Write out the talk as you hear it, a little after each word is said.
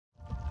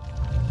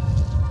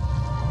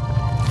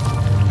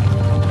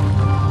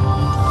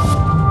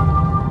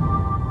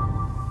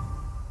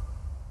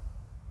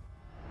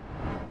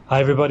Hi,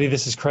 everybody.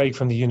 This is Craig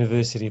from the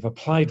University of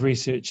Applied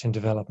Research and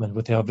Development.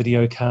 With our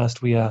video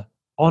cast, we are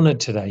honoured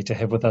today to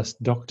have with us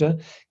Dr.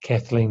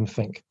 Kathleen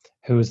Fink,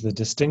 who is the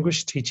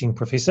Distinguished Teaching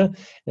Professor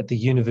at the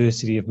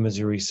University of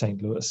Missouri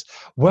St. Louis.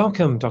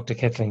 Welcome, Dr.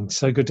 Kathleen.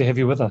 So good to have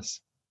you with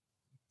us.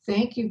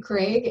 Thank you,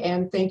 Craig,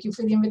 and thank you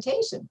for the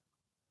invitation.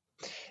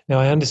 Now,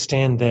 I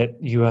understand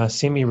that you are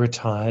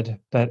semi-retired,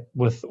 but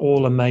with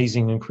all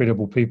amazing,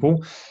 incredible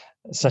people,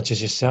 such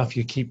as yourself,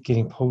 you keep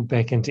getting pulled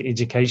back into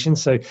education.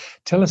 So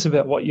tell us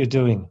about what you're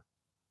doing.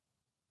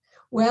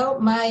 Well,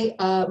 my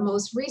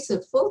most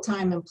recent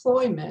full-time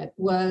employment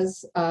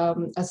was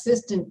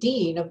Assistant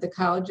Dean of the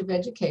College of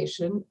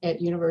Education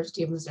at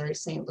University of Missouri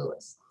St.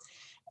 Louis.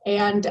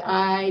 And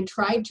I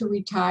tried to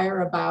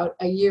retire about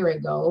a year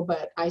ago,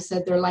 but I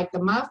said they're like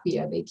the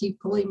mafia. They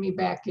keep pulling me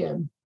back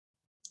in.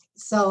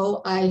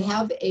 So I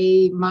have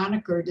a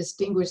moniker,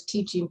 Distinguished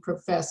Teaching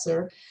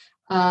Professor,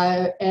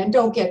 and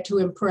don't get too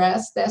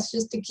impressed. That's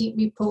just to keep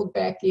me pulled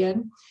back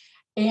in.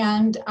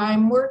 And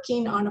I'm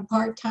working on a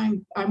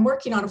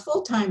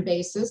full-time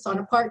basis on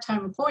a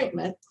part-time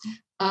appointment.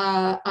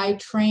 I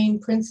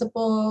train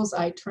principals,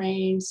 I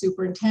train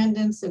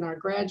superintendents in our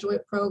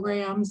graduate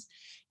programs,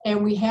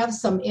 and we have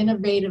some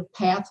innovative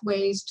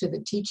pathways to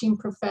the teaching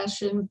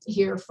profession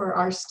here for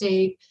our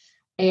state.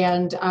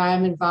 And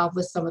I'm involved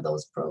with some of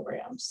those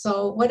programs.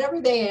 So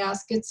whatever they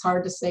ask, it's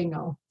hard to say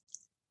no.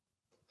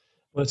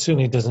 Well, it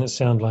certainly doesn't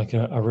sound like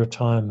a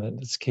retirement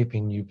that's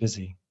keeping you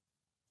busy.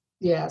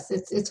 Yes,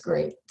 it's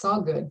great. It's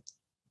all good.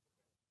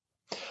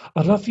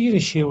 I'd love for you to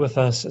share with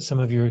us some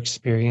of your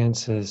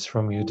experiences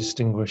from your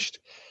distinguished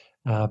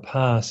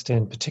past,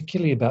 and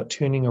particularly about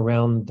turning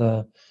around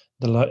the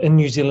low. In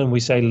New Zealand, we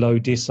say low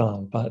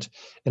decile, but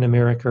in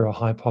America, a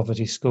high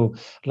poverty school.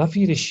 I'd love for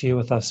you to share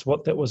with us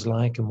what that was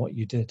like and what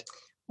you did.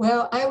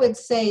 Well, I would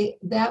say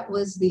that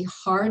was the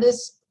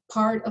hardest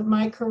part of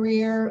my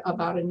career,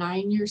 about a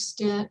 9-year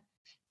stint,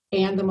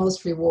 and the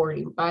most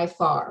rewarding by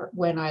far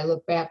when I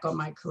look back on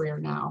my career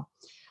now.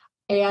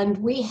 And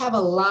we have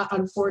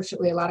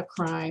unfortunately, a lot of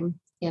crime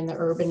in the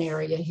urban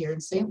area here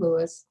in St.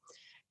 Louis.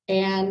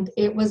 And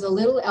it was a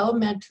little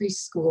elementary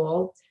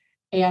school,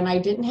 and I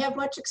didn't have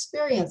much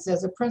experience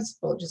as a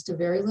principal, just a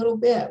very little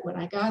bit when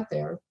I got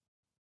there.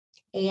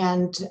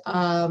 And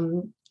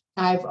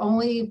I've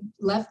only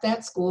left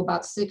that school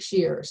about 6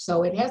 years,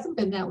 so it hasn't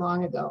been that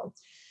long ago.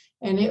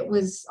 And it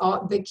was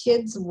the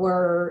kids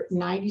were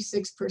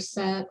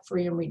 96%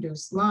 free and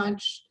reduced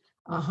lunch,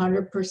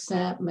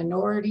 100%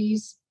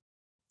 minorities,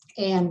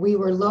 and we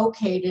were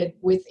located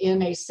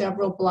within a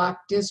several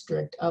block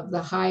district of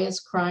the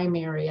highest crime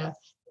area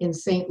in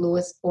St.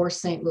 Louis or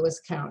St.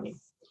 Louis County.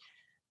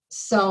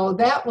 So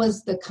that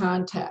was the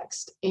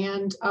context.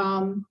 And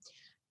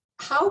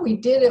how we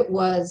did it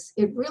was,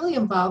 it really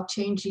involved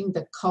changing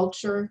the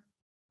culture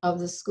of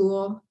the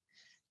school.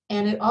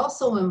 And it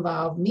also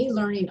involved me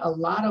learning a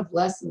lot of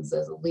lessons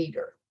as a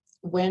leader.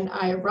 When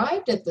I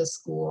arrived at the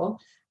school,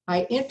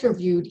 I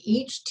interviewed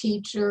each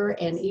teacher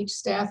and each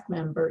staff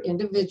member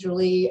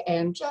individually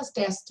and just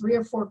asked 3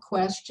 or 4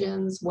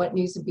 questions: what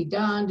needs to be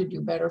done to do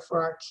better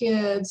for our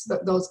kids,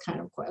 those kind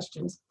of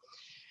questions.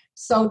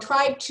 So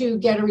tried to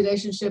get a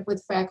relationship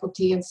with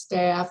faculty and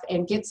staff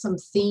and get some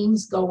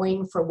themes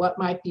going for what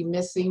might be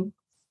missing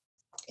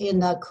in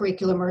the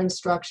curriculum or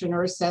instruction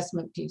or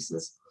assessment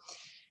pieces.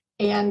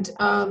 And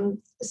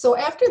so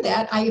after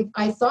that,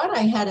 I thought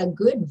I had a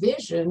good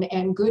vision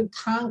and good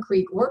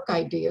concrete work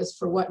ideas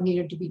for what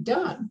needed to be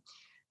done.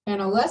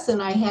 And a lesson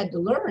I had to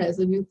learn as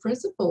a new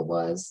principal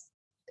was,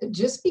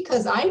 just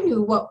because I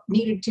knew what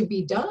needed to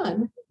be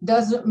done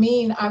doesn't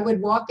mean I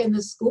would walk in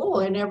the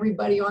school and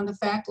everybody on the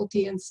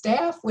faculty and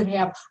staff would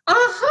have,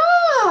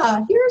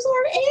 aha, here's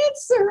our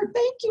answer.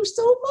 Thank you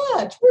so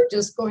much. We're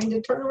just going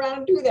to turn around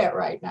and do that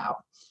right now.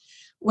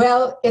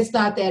 Well, it's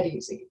not that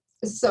easy.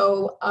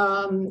 So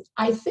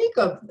I think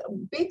a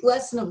big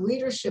lesson of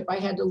leadership I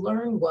had to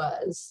learn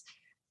was,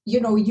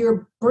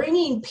 you're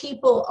bringing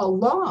people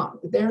along.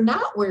 They're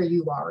not where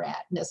you are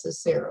at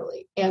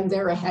necessarily, and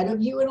they're ahead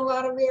of you in a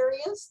lot of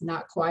areas,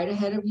 not quite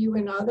ahead of you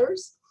in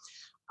others.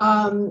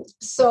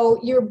 So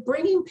you're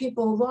bringing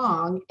people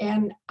along,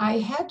 and I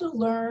had to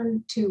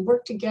learn to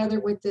work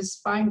together with this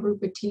fine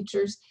group of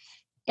teachers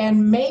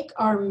and make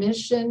our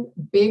mission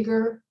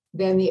bigger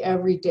than the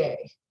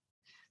everyday.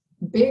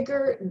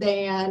 Bigger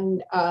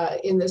than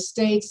in the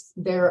States,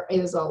 there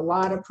is a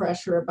lot of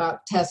pressure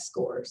about test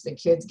scores. The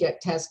kids get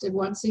tested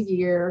once a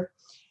year,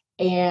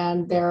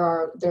 and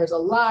there's a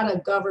lot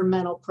of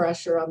governmental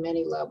pressure on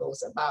many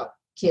levels about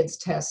kids'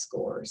 test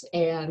scores.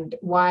 And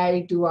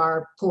why do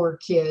our poor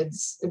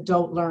kids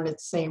don't learn at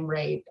the same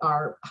rate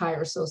our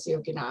higher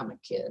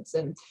socioeconomic kids?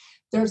 And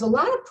there's a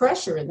lot of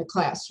pressure in the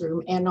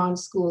classroom and on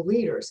school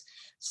leaders.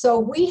 So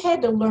we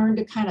had to learn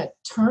to kind of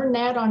turn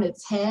that on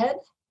its head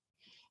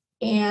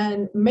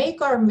and make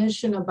our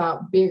mission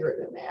about bigger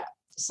than that.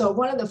 So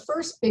one of the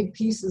first big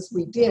pieces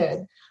we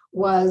did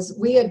was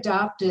we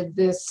adopted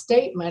this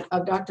statement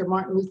of Dr.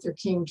 Martin Luther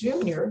King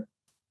Jr.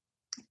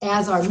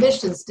 as our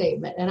mission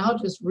statement, and I'll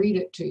just read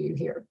it to you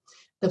here.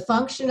 The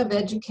function of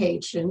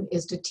education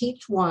is to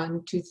teach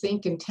one to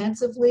think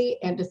intensively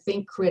and to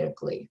think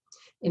critically.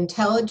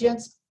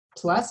 Intelligence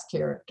plus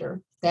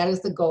character, that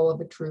is the goal of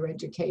a true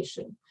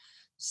education.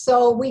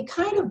 So we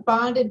kind of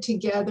bonded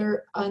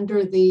together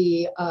under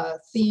the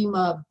theme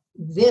of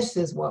this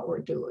is what we're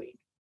doing.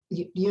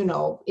 You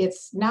know,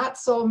 it's not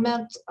so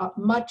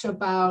much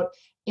about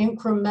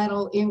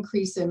incremental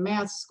increase in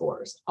math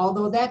scores,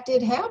 although that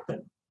did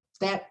happen.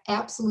 That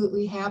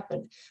absolutely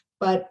happened.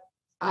 But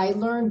I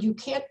learned you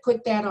can't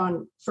put that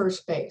on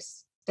first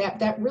base.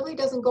 That really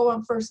doesn't go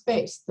on first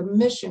base. The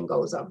mission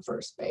goes on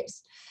first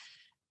base.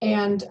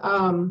 And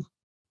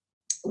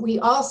we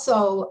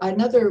also,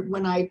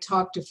 when I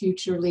talk to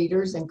future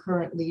leaders and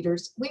current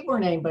leaders, we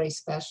weren't anybody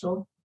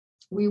special.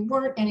 We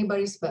weren't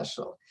anybody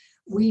special.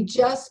 We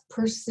just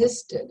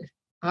persisted.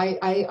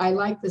 I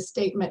like the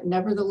statement,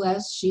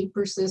 nevertheless, she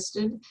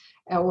persisted,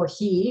 or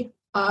he.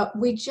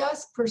 We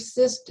just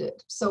persisted.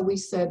 So we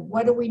said,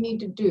 what do we need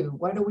to do?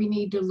 What do we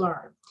need to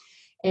learn?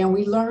 And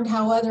we learned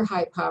how other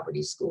high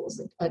poverty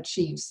schools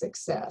achieve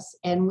success.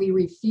 And we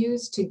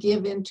refused to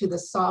give into the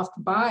soft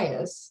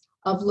bias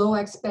of low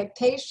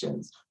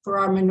expectations for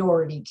our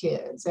minority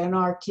kids and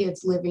our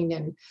kids living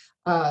in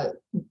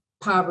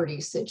poverty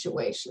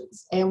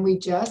situations. And we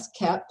just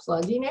kept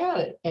plugging at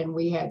it. And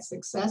we had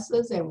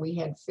successes and we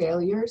had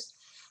failures,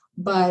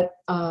 but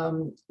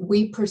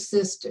we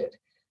persisted.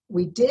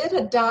 We did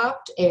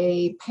adopt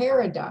a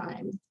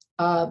paradigm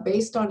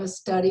based on a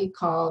study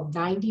called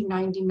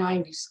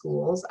 90-90-90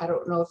 schools. I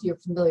don't know if you're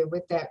familiar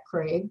with that,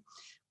 Craig,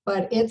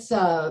 but it's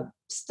a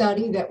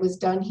study that was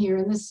done here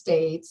in the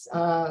States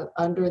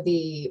under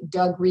the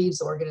Doug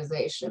Reeves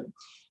organization.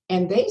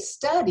 And they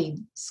studied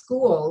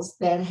schools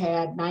that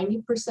had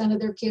 90% of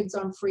their kids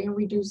on free and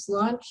reduced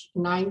lunch,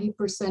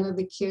 90% of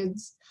the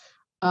kids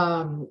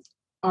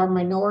are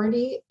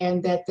minority,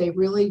 and that they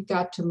really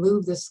got to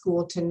move the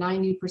school to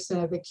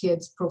 90% of the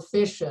kids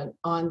proficient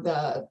on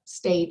the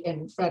state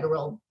and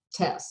federal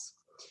tests.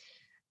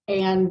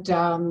 And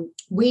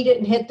we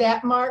didn't hit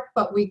that mark,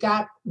 but we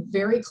got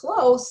very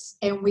close,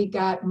 and we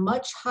got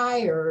much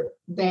higher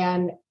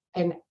than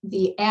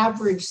the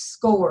average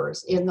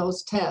scores in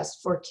those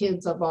tests for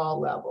kids of all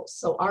levels.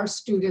 So our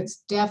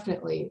students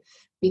definitely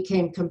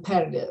became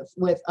competitive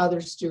with other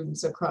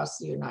students across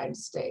the United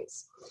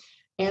States.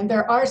 And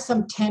there are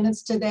some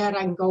tenets to that.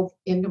 I can go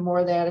into more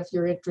of that if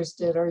you're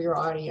interested, or your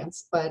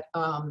audience, but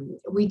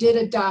we did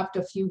adopt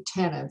a few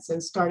tenets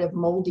and started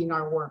molding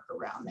our work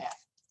around that.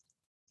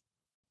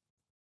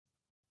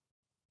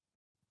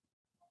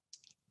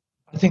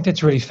 I think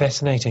that's really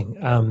fascinating.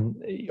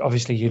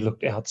 Obviously, you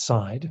looked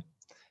outside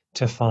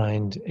to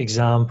find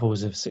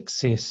examples of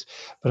success,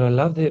 but I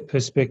love that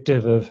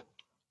perspective of.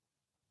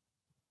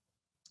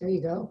 There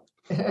you go.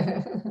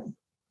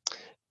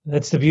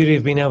 That's the beauty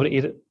of being able to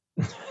edit.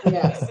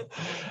 Yes,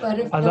 but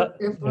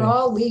if we're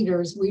all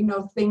leaders, we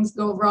know things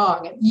go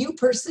wrong. And you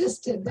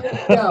persisted. There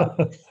you go.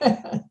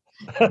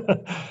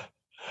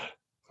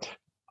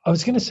 I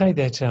was going to say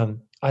that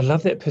I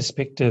love that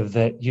perspective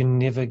that you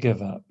never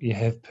give up. You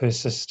have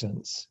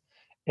persistence,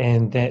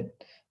 and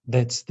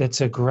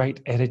that's a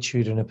great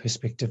attitude and a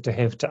perspective to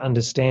have, to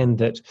understand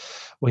that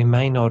we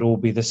may not all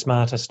be the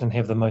smartest and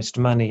have the most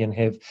money and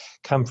have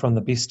come from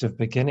the best of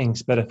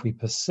beginnings, but if we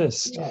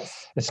persist,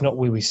 yes, it's not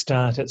where we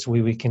start, it's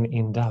where we can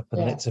end up,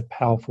 and yes, that's a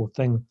powerful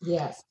thing.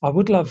 Yes. I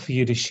would love for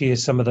you to share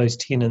some of those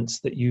tenets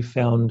that you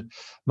found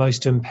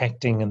most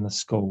impacting in the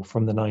school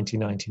from the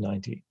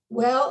 90-90-90.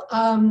 Well,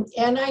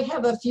 and I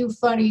have a few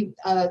funny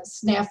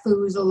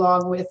snafus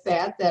along with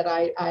that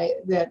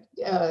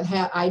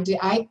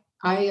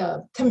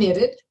I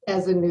committed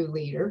as a new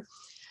leader.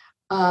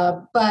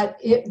 But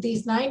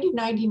these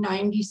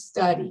 90-90-90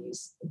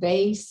 studies,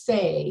 they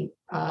say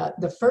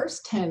the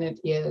first tenet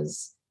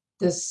is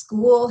the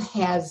school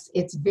has,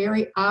 it's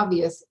very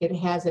obvious, it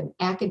has an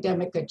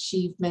academic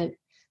achievement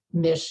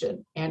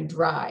mission and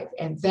drive.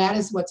 And that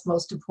is what's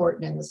most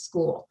important in the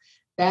school.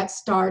 That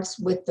starts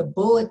with the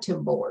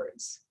bulletin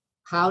boards.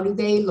 How do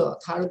they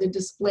look? How do the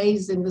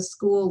displays in the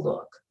school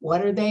look?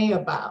 What are they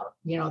about?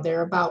 You know,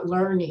 they're about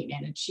learning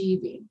and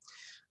achieving.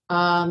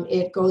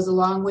 It goes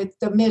along with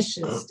the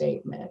mission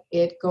statement.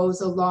 It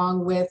goes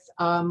along with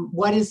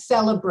what is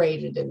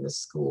celebrated in the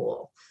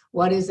school,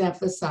 what is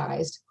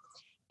emphasized.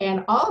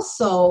 And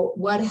also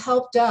what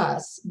helped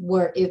us,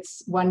 where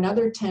it's one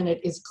other tenet,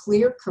 is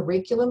clear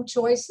curriculum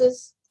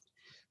choices.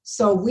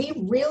 So we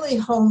really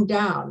honed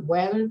down,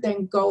 rather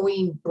than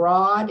going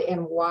broad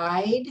and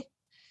wide,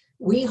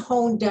 we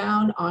honed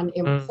down on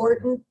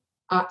important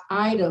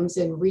items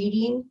in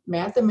reading,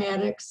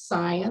 mathematics,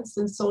 science,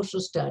 and social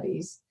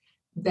studies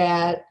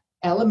that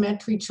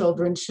elementary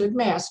children should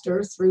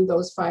master through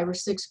those 5 or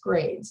 6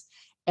 grades.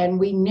 And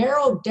we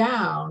narrowed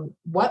down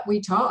what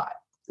we taught.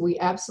 We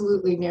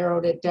absolutely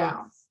narrowed it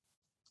down.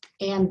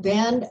 And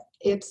then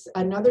it's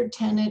another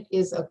tenet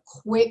is a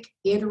quick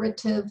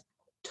iterative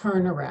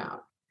turnaround.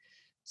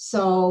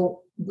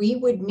 So we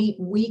would meet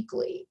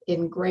weekly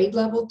in grade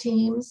level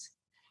teams,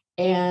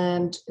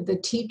 and the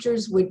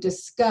teachers would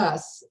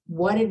discuss,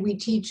 what did we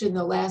teach in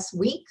the last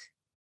week?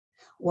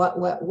 what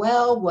went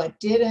well, what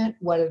didn't,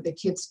 what are the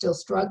kids still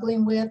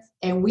struggling with,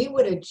 and we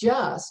would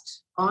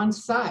adjust on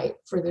site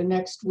for the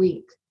next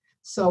week.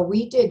 So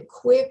we did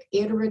quick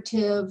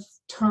iterative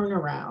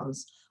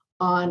turnarounds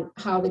on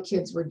how the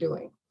kids were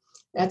doing.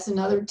 That's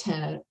another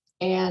tenet.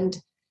 And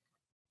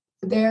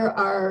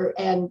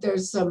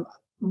there's some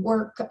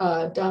work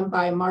done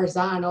by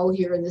Marzano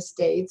here in the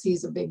States.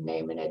 He's a big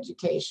name in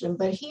education,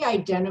 but he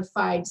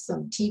identified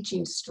some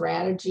teaching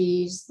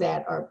strategies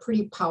that are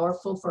pretty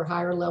powerful for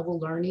higher level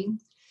learning.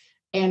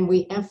 And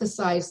we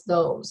emphasize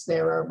those.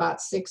 There are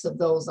about 6 of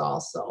those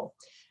also.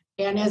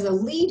 And as a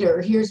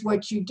leader, here's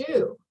what you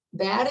do.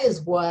 That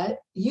is what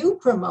you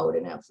promote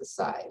and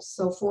emphasize.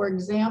 So for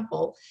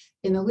example,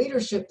 in the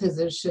leadership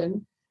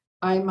position,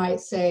 I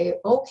might say,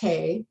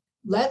 okay,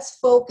 let's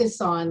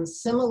focus on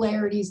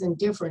similarities and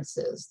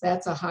differences.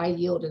 That's a high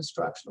yield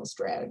instructional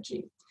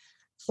strategy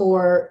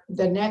for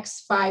the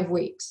next 5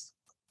 weeks.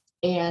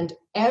 And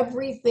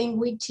everything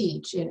we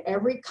teach in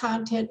every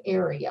content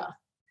area,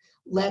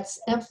 let's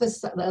have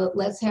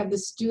the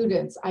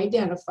students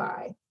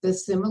identify the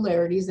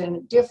similarities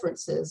and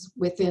differences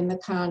within the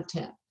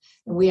content.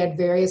 And we had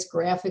various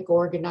graphic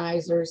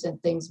organizers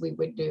and things we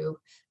would do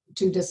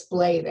to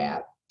display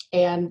that.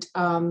 And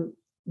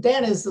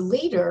then as the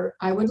leader,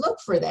 I would look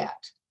for that.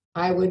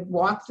 I would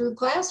walk through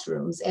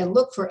classrooms and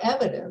look for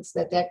evidence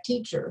that that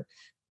teacher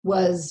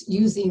was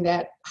using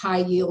that high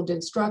yield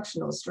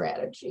instructional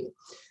strategy.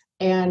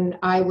 And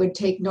I would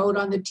take note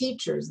on the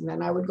teachers, and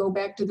then I would go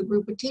back to the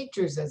group of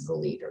teachers as the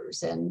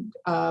leaders and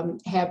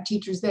have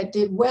teachers that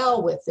did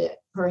well with it,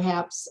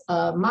 perhaps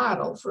a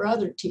model for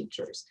other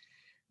teachers.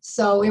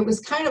 So it was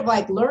kind of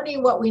like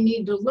learning what we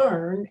need to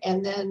learn.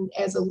 And then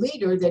as a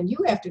leader, then you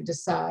have to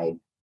decide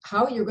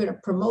how you're going to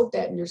promote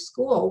that in your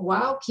school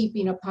while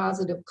keeping a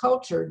positive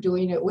culture,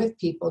 doing it with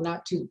people,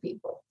 not to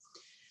people.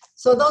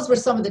 So those were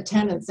some of the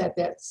tenets at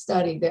that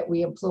study that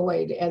we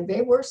employed, and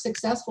they were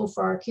successful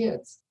for our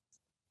kids.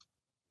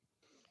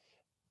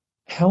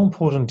 How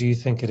important do you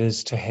think it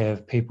is to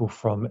have people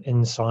from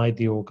inside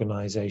the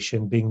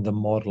organization being the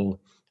model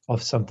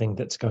of something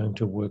that's going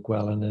to work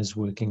well and is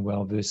working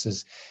well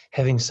versus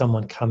having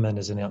someone come in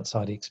as an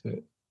outside expert?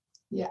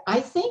 Yeah,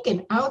 I think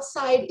an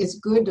outside is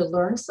good to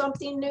learn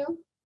something new,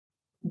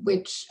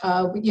 which,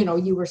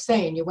 you were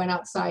saying, you went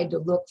outside to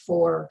look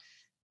for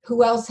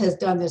who else has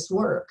done this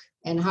work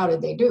and how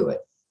did they do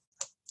it.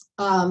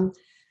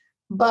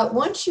 But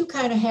once you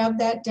kind of have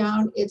that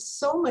down, it's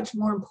so much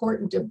more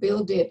important to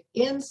build it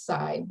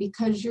inside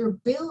because you're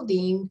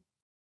building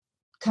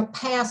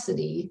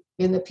capacity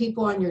in the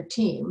people on your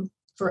team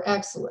for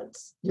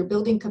excellence. You're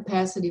building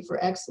capacity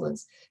for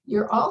excellence.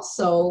 You're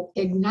also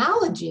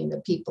acknowledging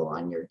the people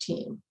on your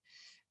team.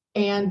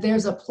 And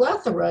there's a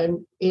plethora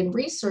in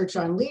research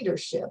on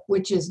leadership,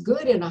 which is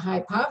good in a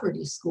high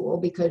poverty school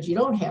because you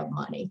don't have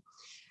money.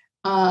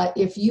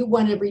 If you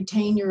want to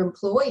retain your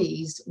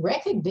employees,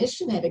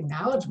 recognition and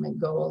acknowledgement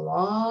go a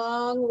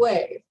long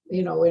way.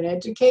 In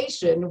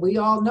education, we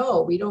all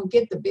know we don't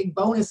get the big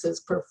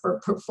bonuses for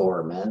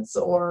performance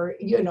or,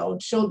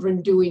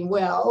 children doing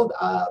well.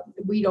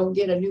 We don't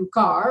get a new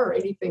car or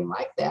anything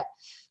like that.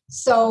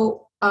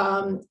 So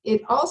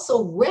it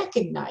also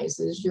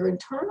recognizes your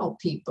internal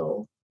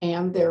people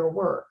and their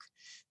work.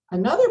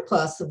 Another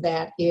plus of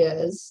that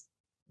is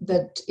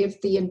that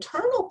if the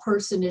internal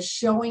person is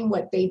showing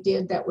what they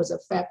did that was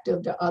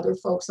effective to other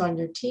folks on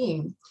your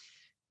team,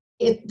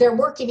 they're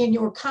working in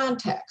your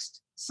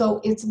context.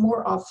 So it's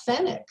more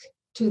authentic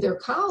to their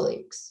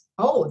colleagues.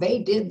 Oh, they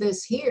did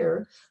this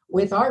here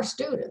with our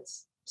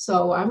students,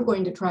 so I'm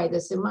going to try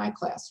this in my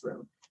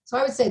classroom. So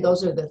I would say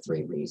those are the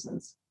 3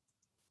 reasons.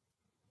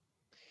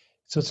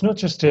 So it's not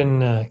just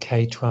in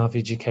K-12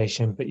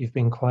 education, but you've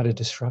been quite a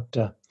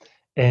disruptor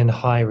in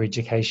higher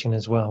education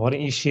as well. Why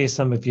don't you share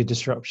some of your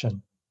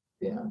disruption?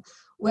 Yeah.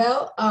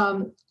 Well,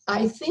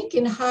 I think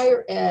in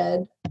higher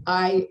ed,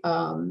 I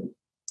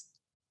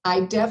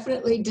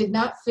definitely did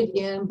not fit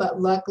in,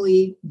 but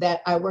luckily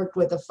that I worked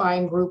with a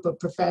fine group of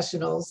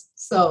professionals.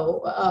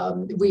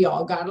 So we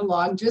all got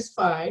along just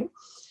fine.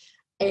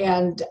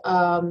 And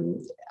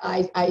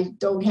I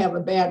don't have a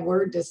bad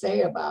word to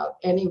say about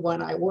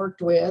anyone I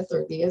worked with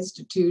or the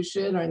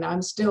institution, and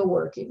I'm still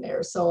working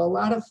there. So a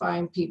lot of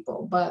fine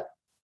people, but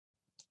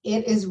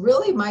it is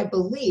really my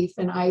belief,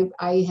 and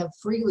I have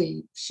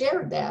freely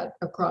shared that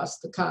across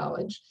the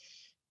college,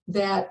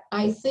 that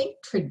I think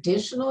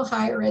traditional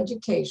higher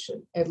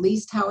education, at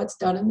least how it's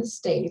done in the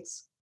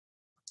States,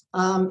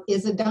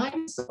 is a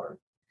dinosaur.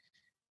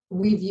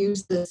 We've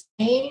used the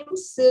same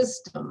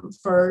system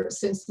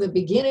since the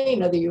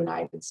beginning of the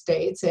United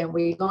States, and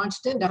we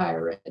launched into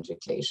higher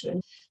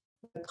education.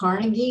 The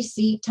Carnegie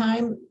Seat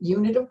Time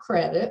Unit of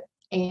Credit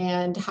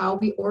and how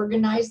we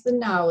organize the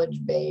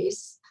knowledge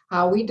base,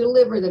 how we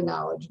deliver the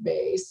knowledge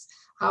base,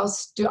 how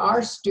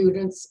our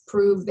students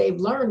prove they've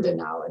learned the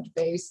knowledge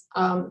base.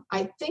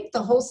 I think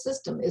the whole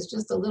system is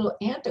just a little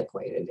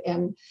antiquated.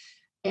 And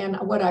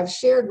what I've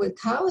shared with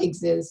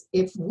colleagues is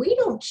if we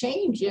don't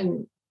change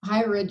in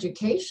higher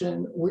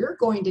education, we're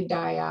going to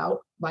die out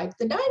like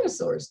the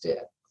dinosaurs did.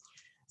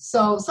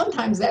 So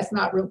sometimes that's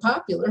not real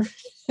popular,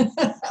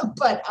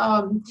 but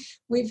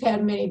we've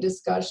had many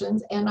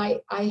discussions. And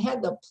I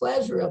had the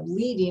pleasure of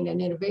leading an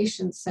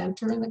innovation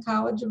center in the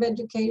College of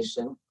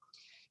Education,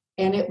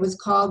 and it was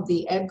called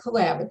the Ed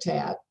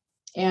Collabitat.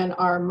 And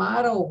our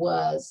motto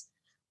was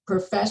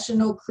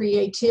professional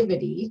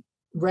creativity,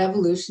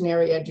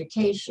 revolutionary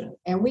education.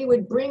 And we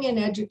would bring in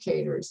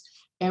educators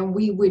and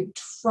we would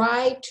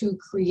try to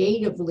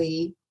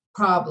creatively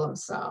problem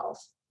solve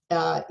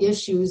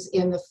issues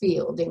in the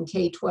field in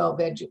K-12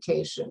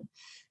 education.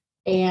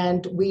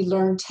 And we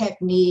learned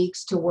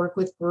techniques to work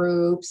with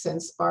groups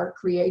and spark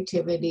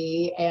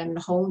creativity and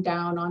hone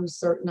down on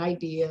certain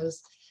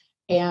ideas,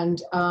 and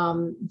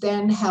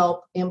then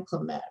help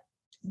implement.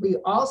 We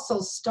also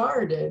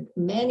started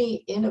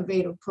many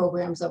innovative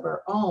programs of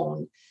our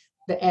own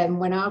and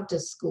went out to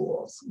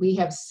schools. We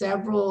have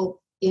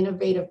several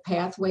innovative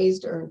pathways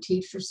to earn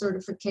teacher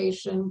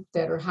certification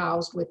that are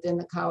housed within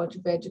the College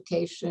of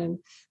Education.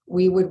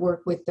 We would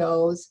work with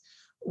those.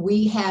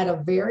 We had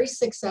a very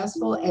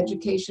successful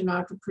education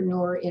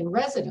entrepreneur in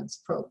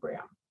residence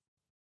program.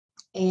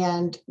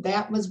 And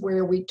that was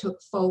where we took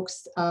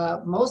folks,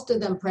 most of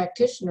them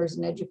practitioners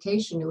in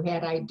education, who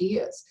had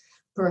ideas,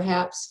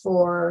 perhaps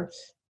for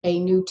a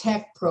new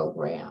tech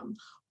program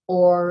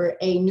or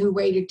a new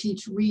way to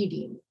teach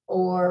reading,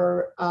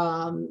 or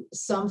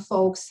some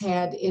folks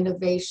had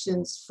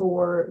innovations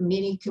for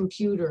mini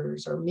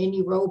computers or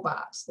mini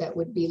robots that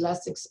would be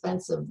less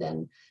expensive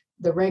than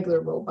the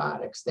regular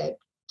robotics that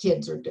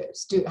kids or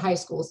high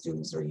school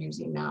students are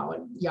using now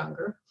and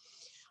younger.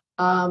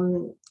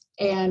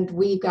 And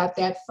we got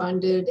that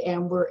funded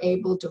and were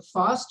able to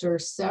foster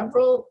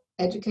several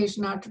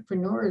education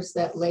entrepreneurs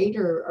that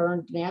later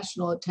earned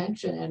national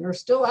attention and are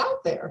still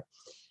out there.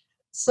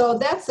 So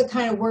that's the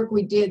kind of work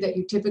we did that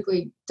you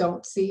typically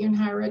don't see in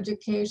higher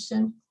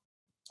education.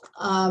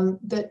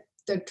 The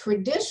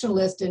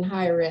traditionalist in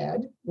higher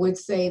ed would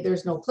say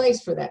there's no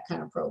place for that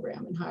kind of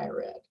program in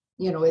higher ed.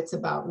 You know, it's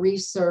about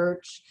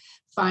research,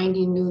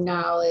 finding new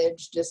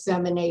knowledge,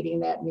 disseminating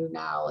that new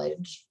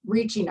knowledge,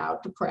 reaching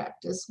out to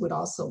practice would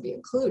also be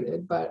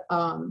included. But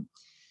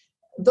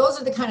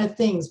those are the kind of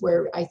things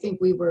where I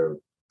think we were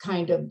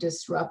kind of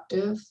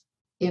disruptive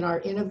in our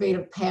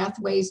innovative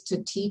pathways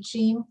to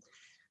teaching.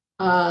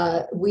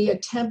 We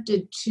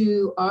attempted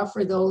to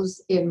offer those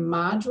in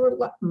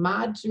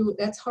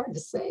that's hard to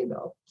say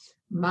though,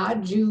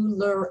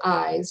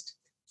 modularized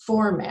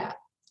format.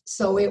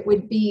 So it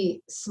would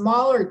be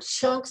smaller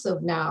chunks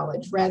of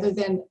knowledge rather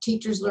than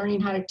teachers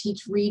learning how to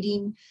teach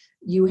reading.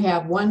 You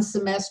have one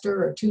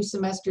semester or 2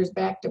 semesters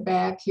back to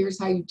back. Here's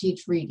how you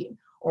teach reading,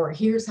 or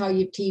here's how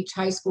you teach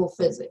high school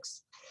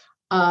physics.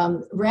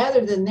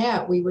 Rather than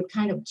that, we would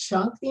kind of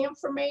chunk the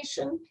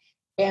information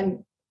and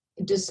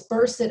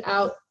disperse it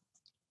out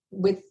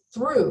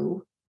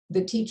through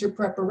the teacher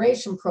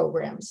preparation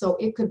program. So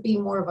it could be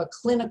more of a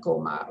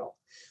clinical model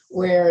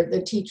where the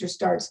teacher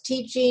starts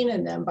teaching,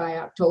 and then by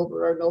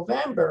October or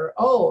November,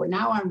 oh,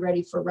 now I'm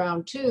ready for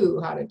round 2,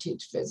 how to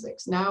teach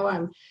physics.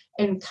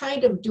 And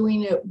kind of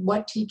doing it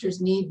what teachers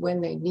need when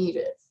they need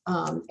it,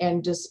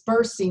 and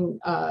dispersing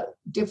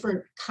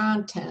different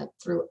content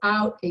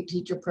throughout a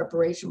teacher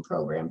preparation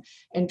program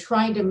and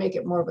trying to make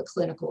it more of a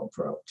clinical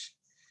approach.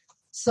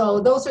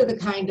 So those are the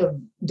kind of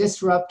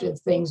disruptive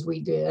things we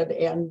did,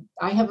 and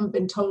I haven't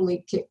been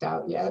totally kicked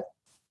out yet.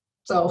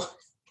 So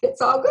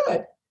it's all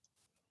good.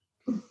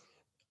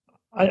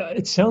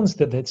 It sounds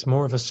that that's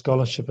more of a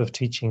scholarship of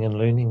teaching and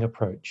learning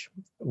approach,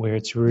 where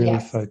it's really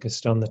Yes.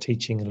 focused on the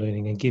teaching and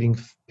learning and getting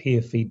peer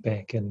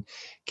feedback and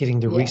getting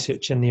the Yes.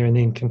 research in there and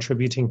then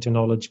contributing to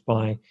knowledge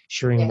by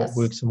sharing what Yes.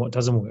 works and what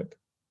doesn't work.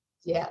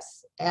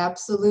 Yes,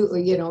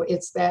 absolutely. You know,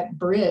 it's that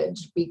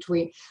bridge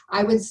between,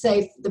 I would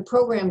say the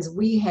programs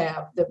we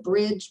have, the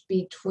bridge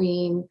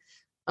between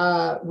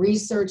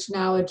research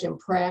knowledge and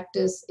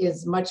practice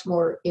is much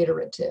more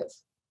iterative.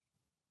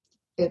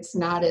 It's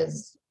not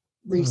as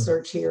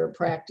research here,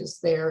 practice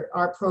there.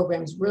 Our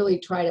programs really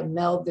try to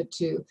meld the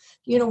two.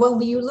 You know, when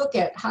you look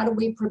at how do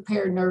we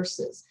prepare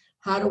nurses?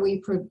 How do we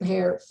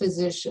prepare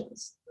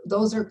physicians?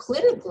 Those are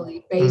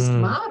clinically based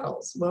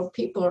models where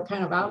people are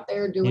kind of out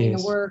there doing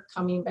the work,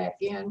 coming back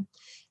in.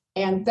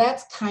 And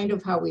that's kind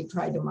of how we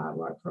try to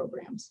model our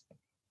programs.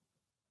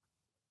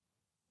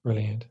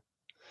 Brilliant.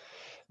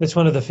 That's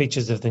one of the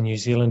features of the New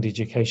Zealand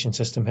education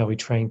system, how we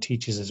train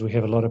teachers, is we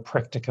have a lot of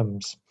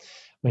practicums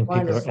when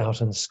people are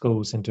out in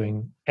schools and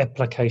doing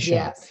application.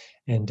 Yes.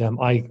 And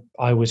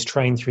I was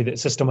trained through that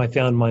system. I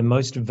found my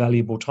most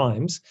valuable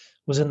times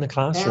was in the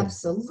classroom.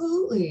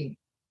 Absolutely.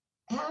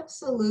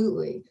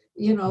 Absolutely.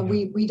 You know,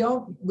 we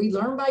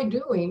learn by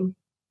doing,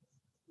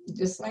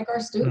 just like our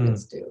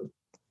students do.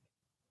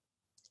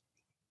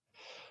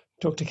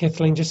 Dr.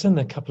 Kathleen, just in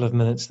the couple of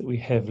minutes that we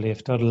have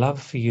left, I'd love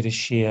for you to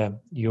share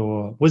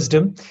your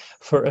wisdom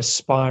for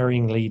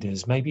aspiring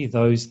leaders, maybe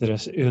those that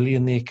are early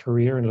in their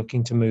career and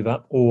looking to move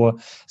up, or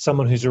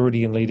someone who's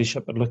already in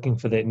leadership but looking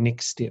for that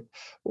next step.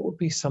 What would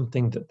be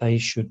something that they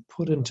should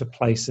put into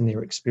place in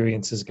their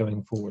experiences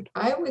going forward?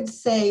 I would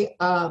say,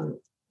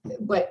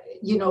 but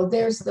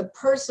there's the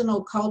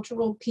personal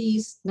cultural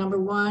piece. Number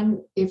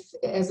one, if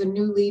as a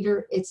new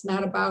leader, it's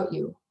not about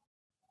you.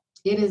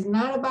 It is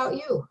not about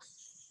you.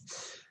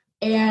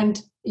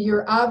 And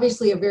you're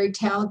obviously a very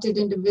talented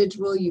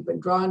individual. You've been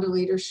drawn to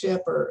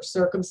leadership, or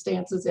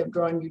circumstances have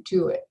drawn you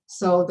to it.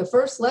 So the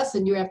first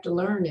lesson you have to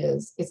learn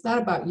is it's not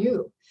about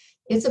you.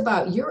 It's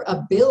about your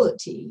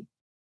ability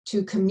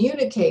to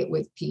communicate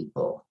with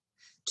people,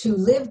 to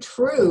live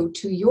true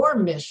to your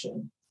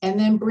mission, and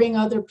then bring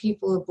other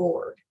people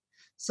aboard.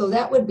 So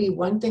that would be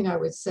one thing I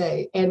would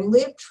say. And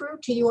live true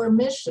to your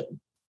mission.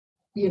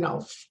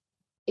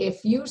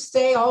 If you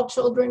say all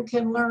children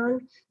can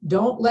learn,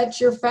 don't let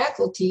your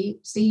faculty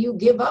see you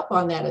give up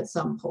on that at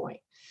some point.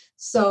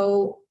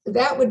 So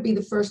that would be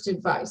the first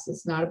advice.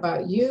 It's not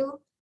about you.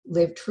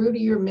 Live true to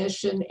your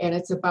mission, and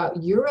it's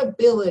about your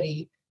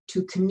ability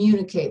to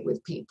communicate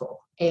with people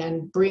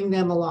and bring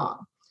them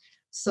along.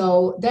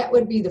 So that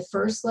would be the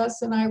first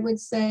lesson I would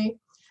say.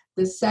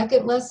 The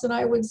second lesson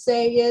I would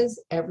say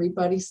is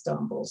everybody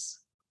stumbles.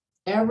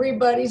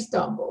 Everybody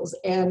stumbles.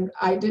 And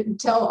I didn't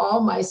tell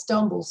all my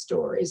stumble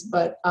stories,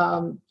 but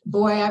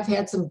boy, I've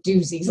had some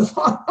doozies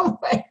along the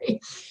way.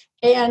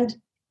 And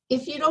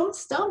if you don't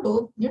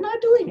stumble, you're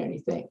not doing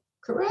anything,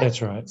 correct?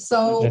 That's right.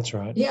 So that's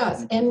right.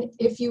 Yes. And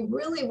if you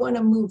really want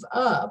to move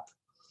up,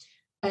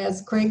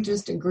 as Craig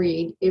just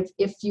agreed,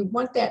 if you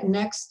want that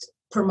next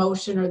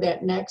promotion or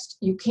that next,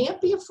 you can't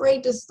be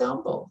afraid to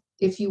stumble.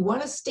 If you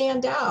want to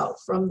stand out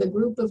from the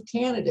group of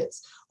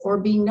candidates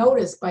or be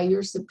noticed by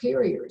your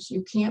superiors,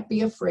 you can't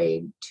be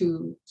afraid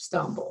to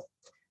stumble.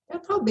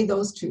 That'd probably be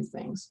those two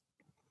things.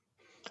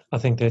 I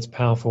think that's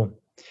powerful.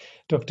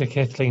 Dr.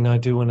 Kathleen, I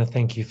do want to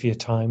thank you for your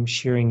time,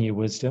 sharing your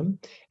wisdom.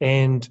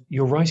 And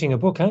you're writing a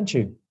book, aren't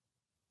you?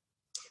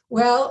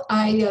 Well,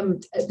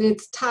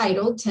 it's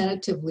titled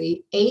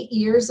tentatively, 8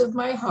 Years of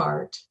My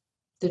Heart,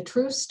 The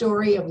True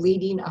Story of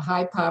Leading a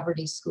High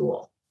Poverty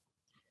School.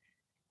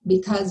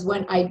 Because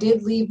when I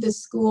did leave the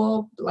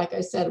school, like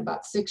I said,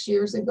 about 6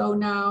 years ago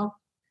now,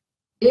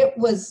 it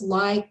was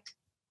like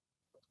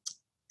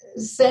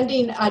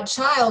sending a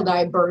child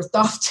I birthed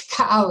off to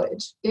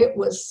college. It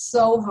was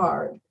so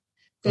hard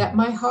that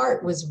my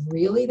heart was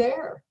really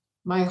there.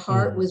 My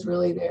heart was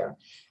really there.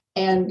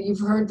 And you've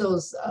heard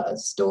those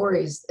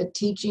stories.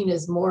 Teaching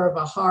is more of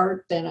a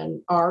heart than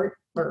an art,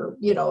 or,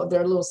 there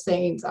are little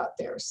sayings out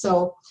there.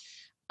 So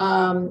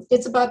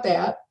it's about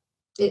that.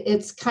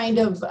 It's kind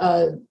of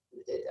a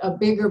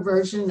bigger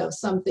version of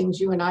some things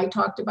you and I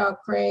talked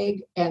about,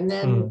 Craig, and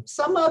then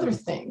some other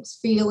things,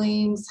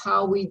 feelings,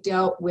 how we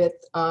dealt with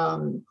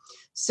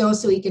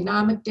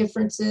socioeconomic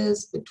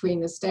differences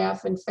between the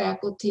staff and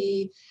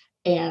faculty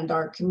and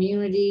our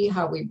community,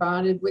 how we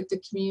bonded with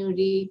the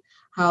community,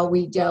 how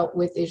we dealt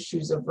with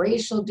issues of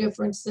racial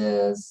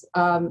differences,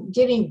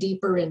 getting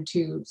deeper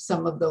into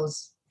some of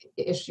those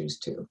issues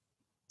too.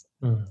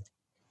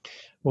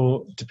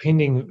 Well,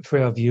 depending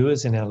for our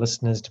viewers and our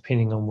listeners,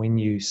 depending on when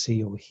you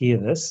see or hear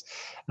this,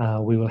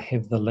 we will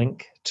have the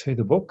link to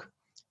the book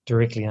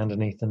directly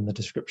underneath in the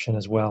description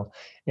as well,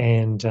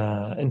 and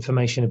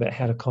information about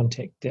how to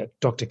contact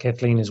Dr.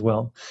 Kathleen as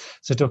well.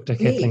 So Dr.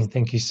 Kathleen,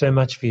 thank you so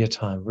much for your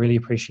time. Really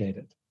appreciate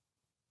it.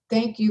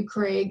 Thank you,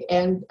 Craig,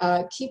 and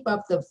keep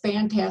up the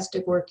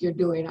fantastic work you're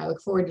doing. I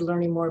look forward to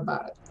learning more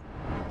about it.